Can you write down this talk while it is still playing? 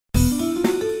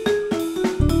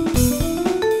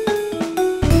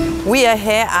We are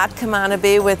here at Camana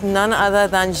Bay with none other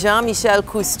than Jean-Michel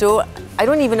Cousteau. I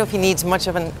don't even know if he needs much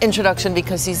of an introduction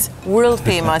because he's world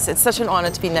famous. It's such an honor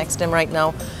to be next to him right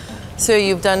now. Sir,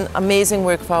 you've done amazing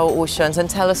work for our oceans, and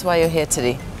tell us why you're here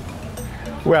today.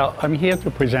 Well, I'm here to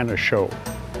present a show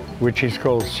which is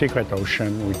called Secret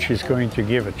Ocean, which is going to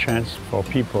give a chance for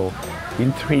people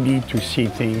in 3D to see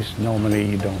things normally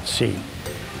you don't see,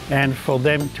 and for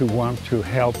them to want to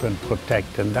help and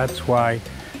protect. And that's why,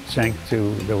 thanks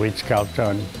to the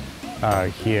Ritz-Carlton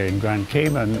here in Grand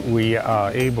Cayman, we are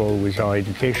able, with our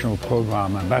educational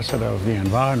program, Ambassador of the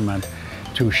Environment,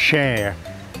 to share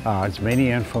as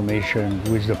many information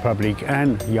with the public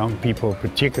and young people,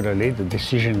 particularly the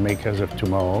decision makers of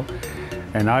tomorrow.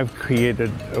 And I've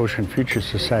created Ocean Future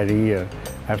Society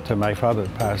after my father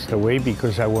passed away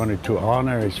because I wanted to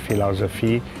honor his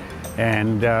philosophy.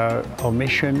 And our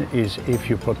mission is, if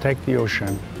you protect the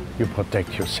ocean, you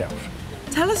protect yourself.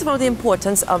 Tell us about the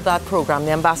importance of that program,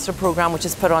 the Ambassador program, which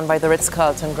is put on by the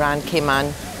Ritz-Carlton Grand Cayman.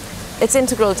 It's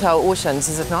integral to our oceans,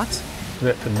 is it not?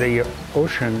 The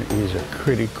ocean is a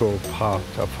critical part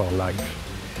of our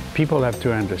life. People have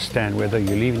to understand, whether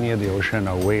you live near the ocean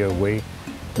or way away,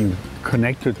 you're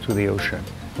connected to the ocean.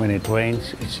 When it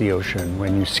rains, it's the ocean.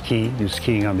 When you ski, you're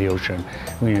skiing on the ocean.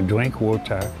 When you drink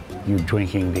water, you're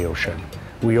drinking the ocean.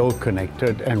 We're all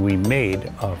connected, and we're made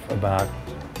of about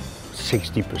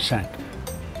 60%.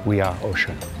 We are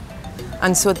ocean.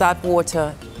 And so that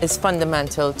water is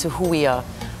fundamental to who we are.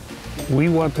 We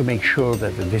want to make sure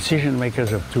that the decision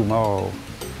makers of tomorrow,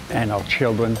 and our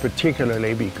children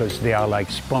particularly, because they are like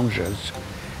sponges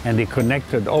and they're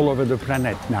connected all over the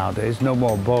planet now. There is no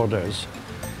more borders.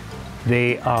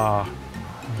 They are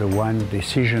the one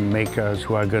decision makers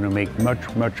who are going to make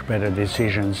much, much better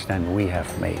decisions than we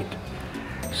have made.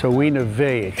 So we're in a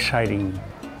very exciting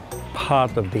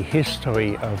part of the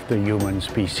history of the human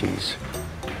species.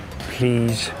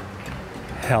 Please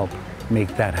help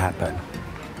make that happen.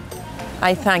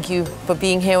 I thank you for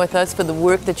being here with us, for the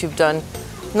work that you've done,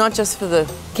 not just for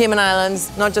the Cayman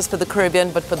Islands, not just for the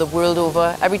Caribbean, but for the world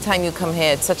over. Every time you come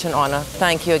here, it's such an honor.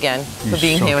 Thank you again for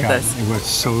being here with us. It was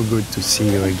so good to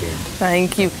see you again.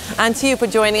 Thank you. And to you for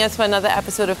joining us for another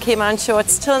episode of Cayman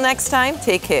Shorts. Till next time,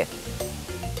 take care.